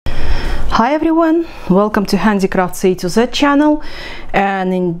Hi everyone, welcome to Handicrafts A to Z channel.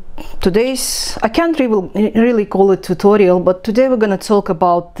 And in today's, I can't really call it tutorial, but today we're going to talk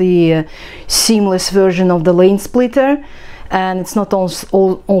about the seamless version of the lane splitter. And it's not only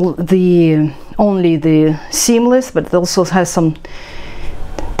the seamless, but it also has some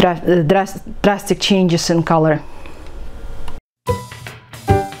drastic changes in color.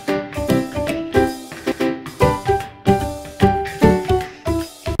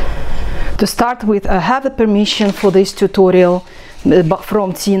 To start with, I have a permission for this tutorial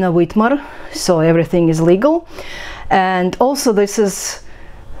from Tina Whitmore, so everything is legal. And also this is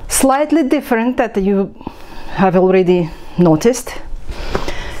slightly different, that you have already noticed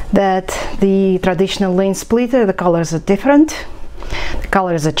that the traditional lane splitter, the colors are different, the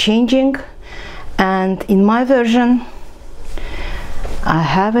colors are changing, and in my version I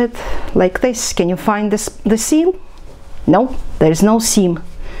have it like this. Can you find the seam? No, there is no seam.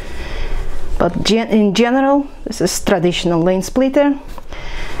 But in general, this is traditional lane splitter,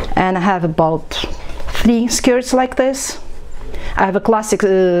 and I have about 3 skirts like this. I have a classic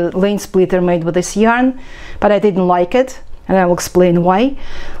lane splitter made with this yarn, but I didn't like it, and I will explain why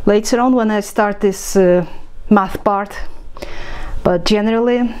later on when I start this math part. But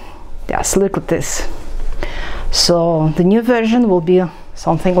generally, just look at this. So the new version will be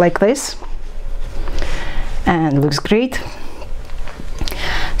something like this, and looks great.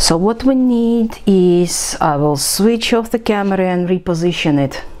 So what we need is, I will switch off the camera and reposition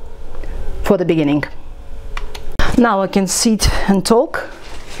it for the beginning. Now I can sit and talk.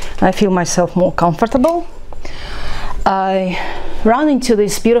 I feel myself more comfortable. I run into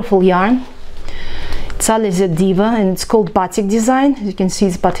this beautiful yarn. It's Alize Diva, and it's called Batik design. As you can see,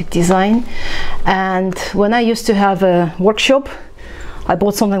 it's Batik design. And when I used to have a workshop, I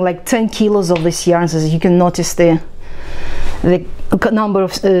bought something like 10 kilos of this yarn. As you can notice the number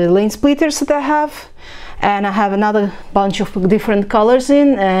of lane splitters that I have, and I have another bunch of different colors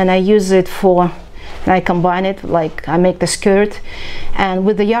in, and I use it and I combine it, like I make the skirt, and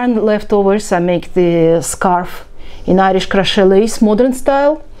with the yarn leftovers I make the scarf in Irish crochet lace modern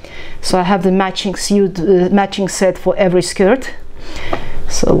style. So I have the matching set for every skirt.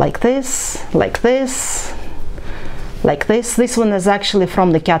 So like this, like this, like this. This one is actually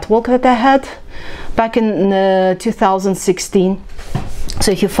from the catwalk that I had back in 2016.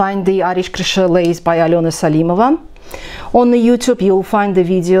 So if you find the Irish crochet lace by Alena Salimova on the YouTube, you'll find the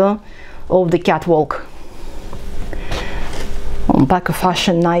video of the catwalk on back of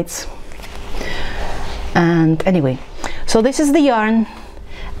fashion nights. And anyway, so this is the yarn,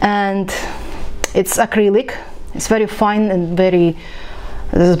 and it's acrylic. It's very fine and very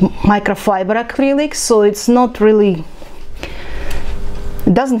microfiber acrylic, so it's not really,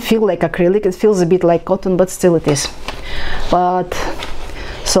 it doesn't feel like acrylic, it feels a bit like cotton, but still it is. But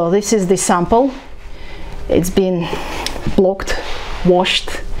so this is the sample. It's been blocked, washed,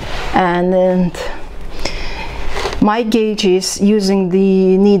 and my gauge is using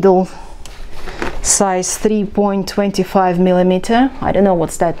the needle size 3.25 millimeter. I don't know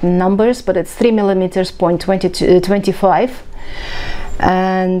what's that in numbers, but it's 3 millimeters, 0.25.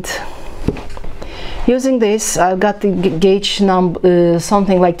 And using this, I've got the gauge number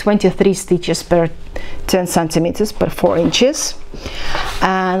something like 23 stitches per 10 centimeters per 4 inches.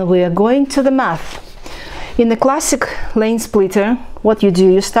 And we are going to the math. In the classic lane splitter, what you do,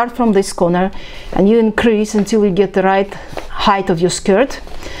 you start from this corner and you increase until you get the right height of your skirt.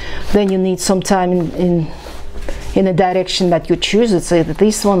 Then you need some time in a direction that you choose, let's say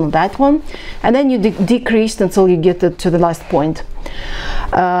this one or that one, and then you decrease until you get to the last point.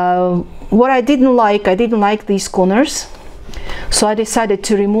 What I didn't like these corners, so I decided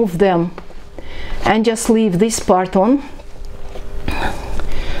to remove them and just leave this part on.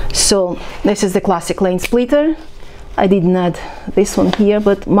 So this is the classic lane splitter. I didn't add this one here,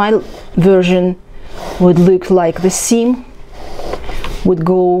 but my version would look like the seam would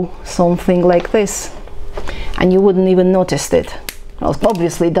go something like this, and you wouldn't even notice it. Well,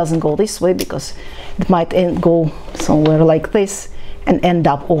 obviously it doesn't go this way, because it might go somewhere like this and end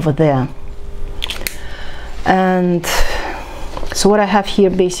up over there. And so what I have here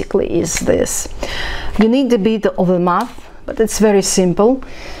basically is this. You need a bit of the math, but it's very simple.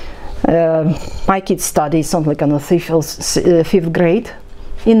 My kids study something like on the 5th grade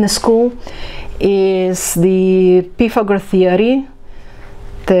in the school. Is the Pythagorean theory.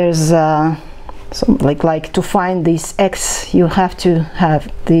 There's something like to find this x, you have to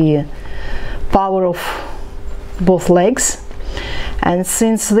have the power of both legs. And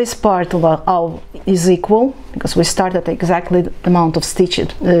since this part of our is equal, because we start at exactly the amount of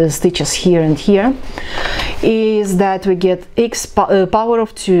stitches here and here, is that we get x power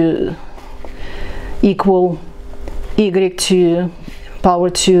of 2 equal y2 power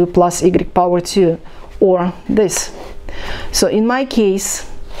 2 plus y power 2, or this. So in my case,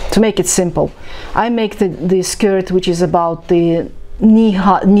 to make it simple, I make the skirt which is about the knee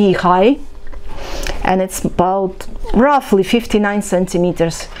high, and it's about roughly 59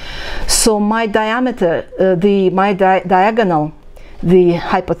 centimeters. So my diameter, diagonal, the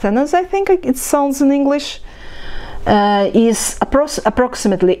hypotenuse, I think it sounds in English, is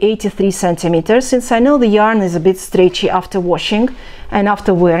approximately 83 centimeters, since I know the yarn is a bit stretchy after washing and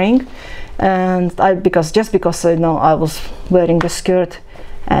after wearing, and just because I know I was wearing the skirt,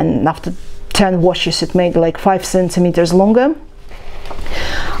 and after 10 washes it made like 5 centimeters longer.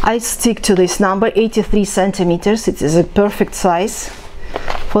 I stick to this number, 83 centimeters. It is a perfect size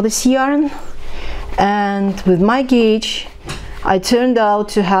for this yarn, and with my gauge I turned out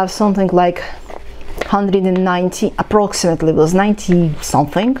to have something like 190, approximately, it was 90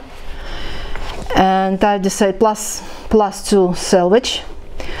 something, and I decided plus 2 selvage.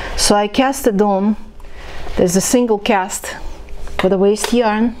 So I cast it on. There's a single cast for the waist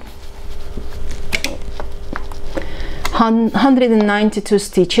yarn, 192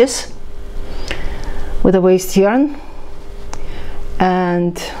 stitches with the waist yarn,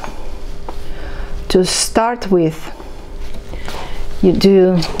 and to start with, you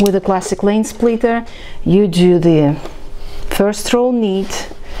do with the classic Lanesplitter, you do the first row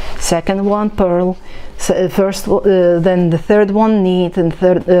knit, second one purl, then the third one knit,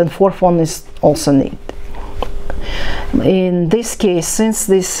 and fourth one is also knit. In this case, since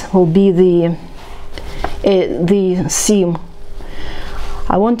this will be the seam,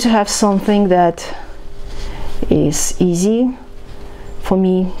 I want to have something that is easy for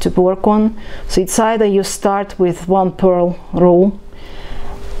me to work on. So it's either you start with one purl row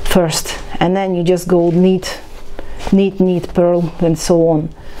first, and then you just go knit, purl, and so on,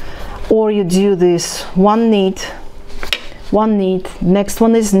 or you do this one knit, next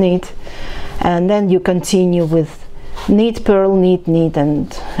one is knit, and then you continue with knit, purl, knit,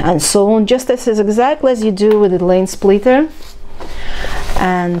 and so on, just as exactly as you do with the Lanesplitter.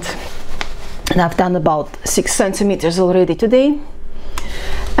 And I've done about 6 centimeters already today.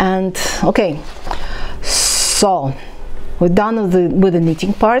 And okay, so we're done with the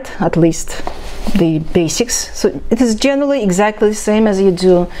knitting part, at least the basics. So it is generally exactly the same as you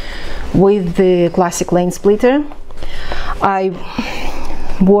do with the classic Lanesplitter. I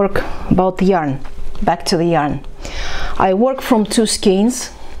work about the yarn, back to the yarn. I work from 2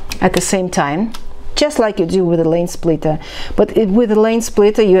 skeins at the same time, just like you do with the Lanesplitter, but with the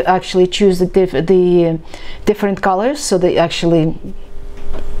Lanesplitter you actually choose the different colors, so they actually,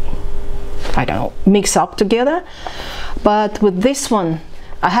 I don't know, mix up together. But with this one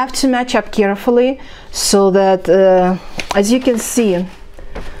I have to match up carefully, so that as you can see,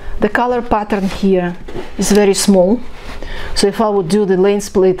 the color pattern here is very small. So if I would do the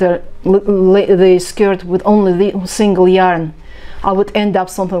Lanesplitter, the skirt with only the single yarn, I would end up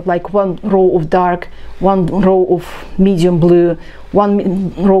something like one row of dark, one row of medium blue,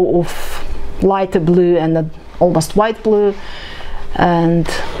 one row of lighter blue, and almost white blue. And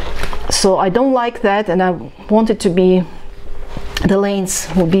so I don't like that, and I want it to be, the lanes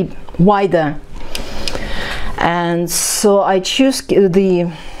will be wider. And so I choose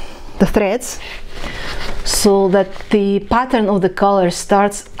the threads so that the pattern of the color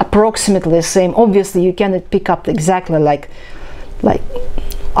starts approximately the same. Obviously you cannot pick up exactly like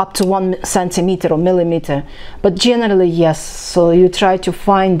up to 1 centimeter or millimeter, but generally yes. So you try to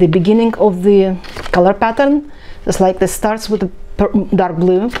find the beginning of the color pattern, just like this starts with the dark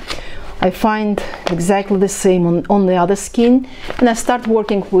blue. I find exactly the same on the other skin, and I start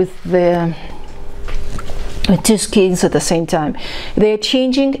working with the 2 skeins at the same time. They are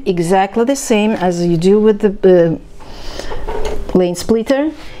changing exactly the same as you do with the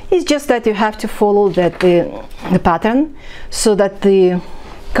Lanesplitter. It's just that you have to follow the pattern, so that the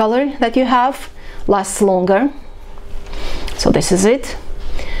color that you have lasts longer. So this is it.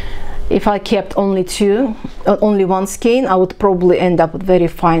 If I kept only one skein, I would probably end up with very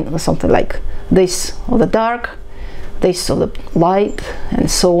fine, something like this of the dark, this of the light,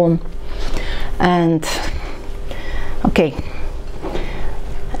 and so on. And okay,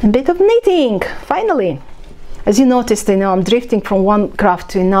 a bit of knitting finally. As you noticed, you know, I'm drifting from one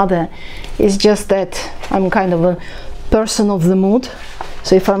craft to another. It's just that I'm kind of a person of the mood.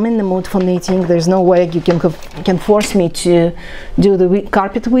 So if I'm in the mood for knitting, there's no way you can force me to do the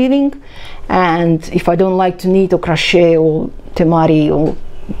carpet weaving. And if I don't like to knit or crochet or temari or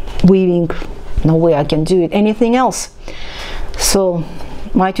weaving, no way I can do it, anything else. So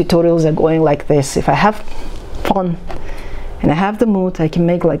my tutorials are going like this. If I have fun and I have the mood, I can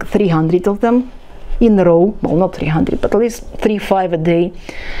make like 300 of them in a row. Well, not 300, but at least 3-5 a day.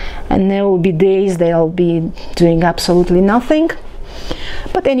 And there will be days that I'll be doing absolutely nothing.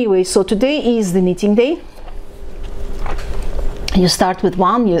 But anyway, so today is the knitting day. You start with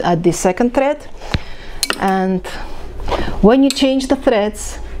one, you add the second thread, and when you change the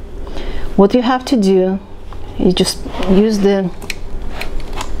threads, what you have to do, you just use the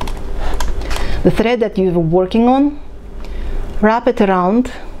thread that you're working on, wrap it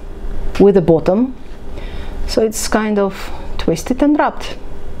around with the bottom, so it's kind of twisted and wrapped.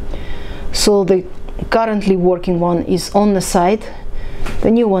 So the currently working one is on the side, the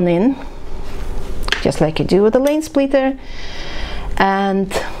new one in, just like you do with the lane splitter,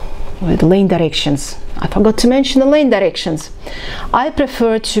 and with lane directions. I forgot to mention the lane directions. I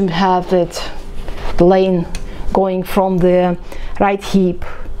prefer to have it, the lane going from the right hip,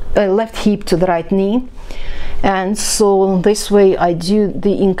 left hip to the right knee, and so this way I do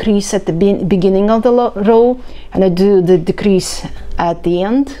the increase at the beginning of the row and I do the decrease at the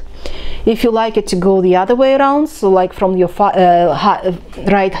end. If you like it to go the other way around, so like from your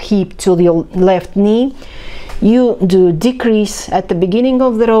right hip to your left knee, you do decrease at the beginning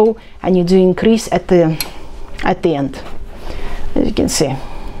of the row and you do increase at the end. As you can see,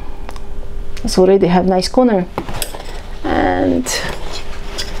 it's already have nice corner, and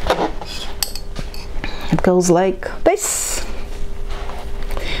it goes like this.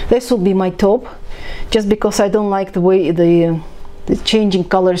 This will be my top, just because I don't like the way the changing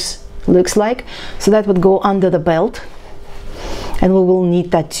colors looks like, so that would go under the belt, and we will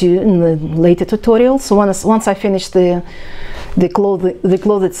need that too in the later tutorial. So once I finish the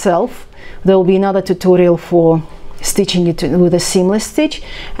cloth itself, there will be another tutorial for stitching it with a seamless stitch,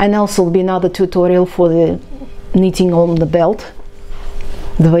 and also will be another tutorial for the knitting on the belt,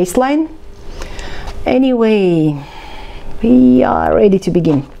 the waistline. Anyway, we are ready to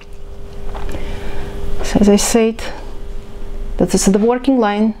begin. So as I said, that is the working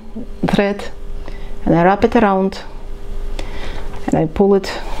line thread, and I wrap it around and I pull it.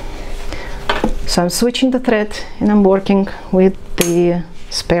 So I'm switching the thread and I'm working with the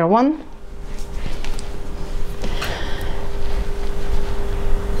spare one.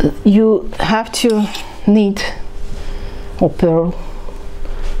 You have to knit or purl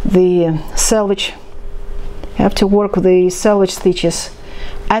the selvage. You have to work with the selvage stitches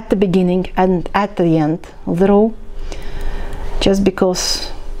at the beginning and at the end of the row, just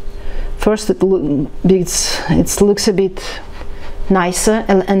because first it looks a bit nicer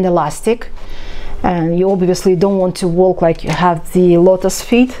and elastic, and you obviously don't want to walk like you have the lotus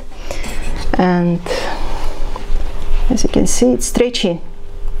feet, and as you can see, it's stretchy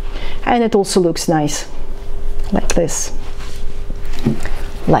and it also looks nice like this.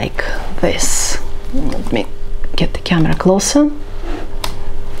 Let me get the camera closer.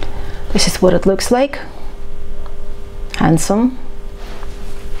 This is what it looks like. Handsome.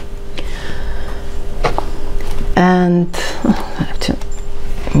 And I have to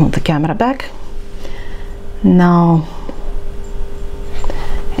move the camera back. Now,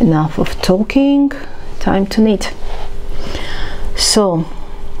 enough of talking, time to knit. So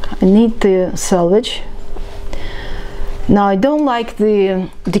I knit the selvage. Now I don't like the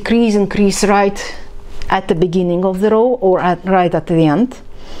increase right at the beginning of the row or right at the end.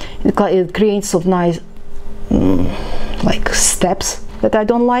 It creates some nice like steps that I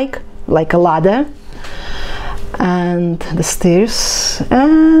don't like a ladder and the stairs.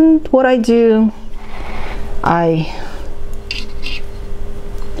 And what I do, I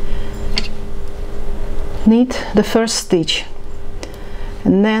knit the first stitch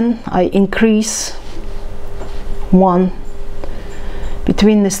and then I increase one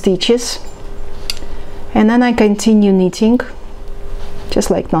between the stitches, and then I continue knitting just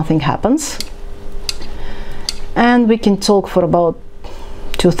like nothing happens, and we can talk for about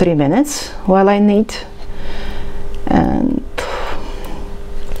 2-3 minutes while I knit. And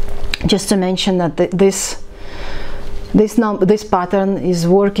just to mention that this pattern is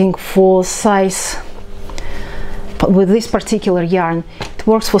working for size, with this particular yarn, it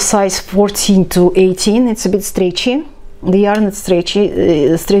works for size 14 to 18. It's a bit stretchy. The yarn is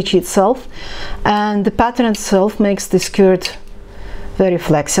stretchy itself, and the pattern itself makes the skirt very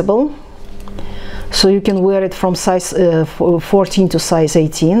flexible. So you can wear it from size 14 to size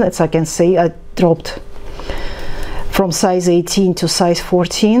 18. As I can say, I dropped from size 18 to size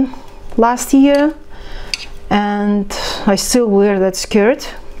 14 last year, and I still wear that skirt.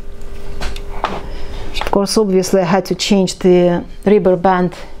 Of course, obviously I had to change the rubber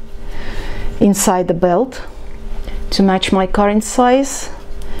band inside the belt to match my current size,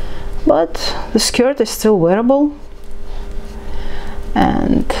 but the skirt is still wearable.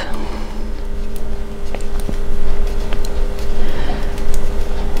 And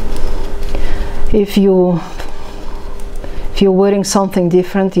if you're wearing something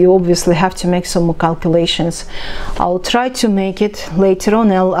different, you obviously have to make some more calculations. I'll try to make it later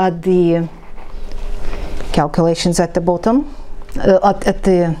on. I'll add the calculations at the bottom, at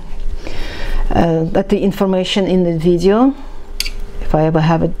the information in the video, if I ever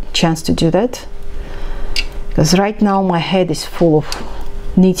have a chance to do that, because right now my head is full of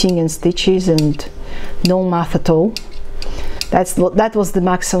knitting and stitches and no math at all. That was the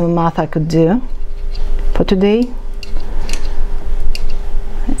maximum math I could do for today.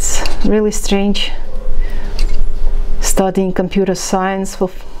 It's really strange studying computer science for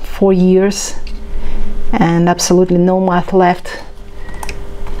 4 years and absolutely no math left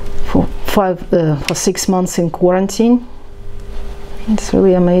for 6 months in quarantine. It's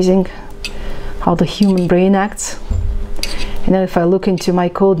really amazing how the human brain acts. You know, if I look into my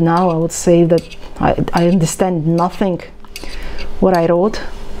code now, I would say that I understand nothing what I wrote.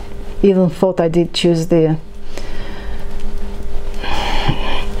 Even thought I did choose the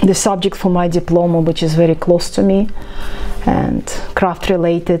subject for my diploma, which is very close to me and craft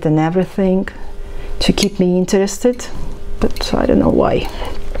related and everything, to keep me interested, but I don't know why.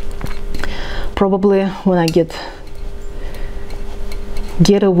 Probably when I get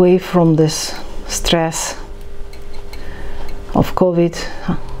away from this stress of COVID,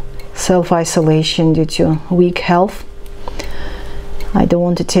 self-isolation due to weak health. I don't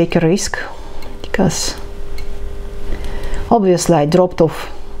want to take a risk, because obviously I dropped off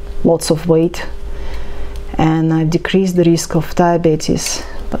lots of weight and I've decreased the risk of diabetes,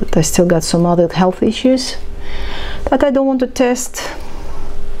 but I still got some other health issues that I don't want to test.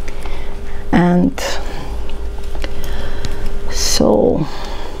 And so,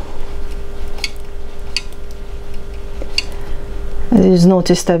 as you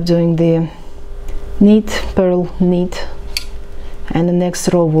noticed, I'm doing the knit, purl, knit, and the next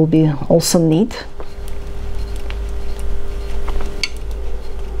row will be also knit.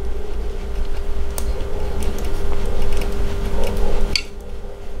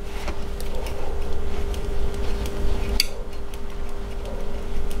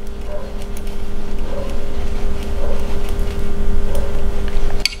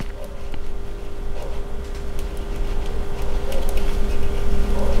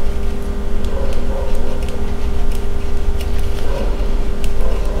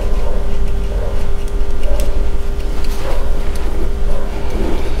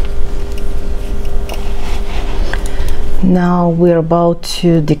 Now we're about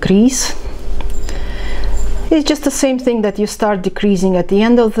to decrease. It's just the same thing that you start decreasing at the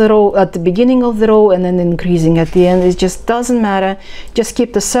end of the row, at the beginning of the row, and then increasing at the end. It just doesn't matter. Just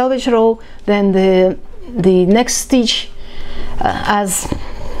keep the selvage row, then the next stitch as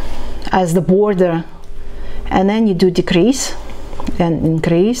the border, and then you do decrease and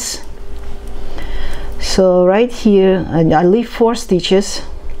increase. So right here I leave 4 stitches.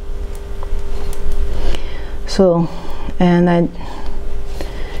 So, and I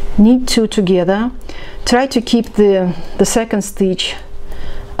knit 2 together. Try to keep the second stitch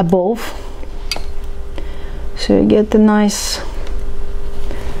above, so you get the nice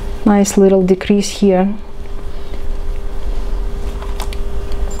little decrease here,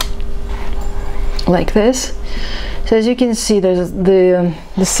 like this. So as you can see, there's the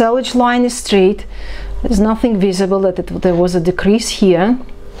selvage line is straight. There's nothing visible that there was a decrease here.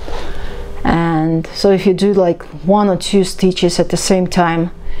 And so if you do like 1 or 2 stitches at the same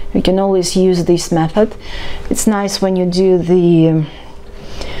time, you can always use this method. It's nice when you do the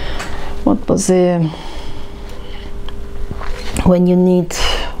when you need,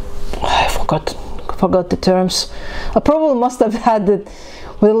 I forgot the terms. I probably must have had it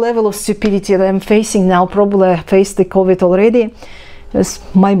with the level of stupidity that I'm facing now. Probably I faced the COVID already, because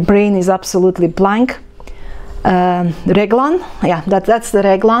my brain is absolutely blank. Reglan, yeah, that's the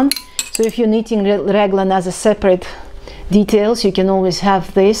reglan. So if you're knitting reglan as a separate details, you can always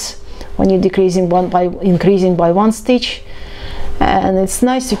have this when you're increasing by 1 stitch, and it's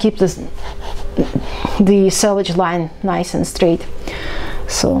nice to keep the selvage line nice and straight.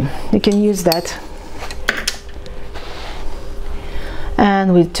 So you can use that.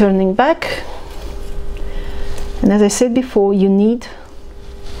 And we're turning back, and as I said before, you need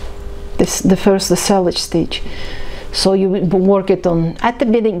the selvage stitch. So you work it on at the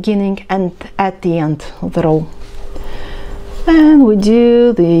beginning and at the end of the row. And we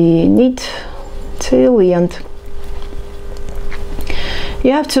do the knit till the end.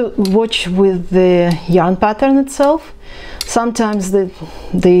 You have to watch with the yarn pattern itself. Sometimes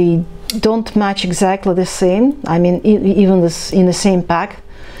they don't match exactly the same. I mean, even in the same pack,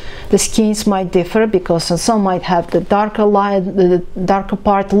 the skins might differ, because some might have the darker line, the darker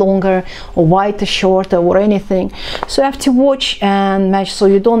part longer, or white shorter, or anything. So you have to watch and match, so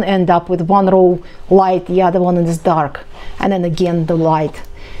you don't end up with one row light, the other one is dark, and then again the light.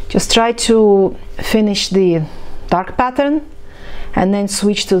 Just try to finish the dark pattern and then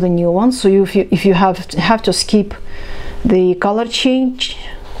switch to the new one. So if you have to skip the color change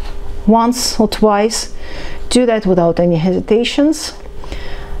once or twice, do that without any hesitations.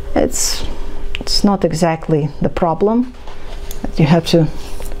 It's not exactly the problem that you have to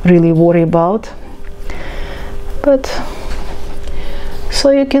really worry about, but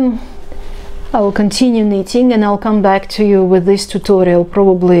so you can. I will continue knitting, and I'll come back to you with this tutorial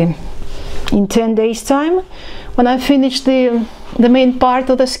probably in 10 days time, when I finish the main part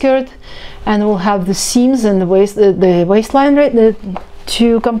of the skirt, and we'll have the seams and the waistline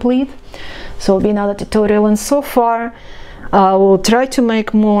to complete. So it'll be another tutorial, and so far I will try to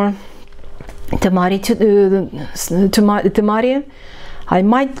make more temari. I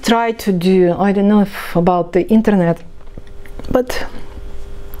might try to do, I don't know about the internet, but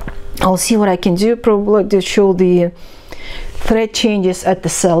I'll see what I can do. Probably to show the thread changes at the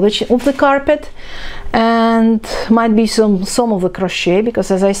selvage of the carpet, and might be some of the crochet, because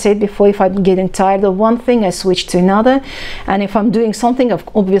as I said before, if I'm getting tired of one thing, I switch to another, and if I'm doing something,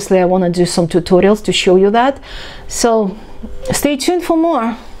 obviously I want to do some tutorials to show you that. So stay tuned for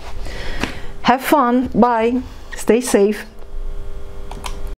more. Have fun. Bye. Stay safe.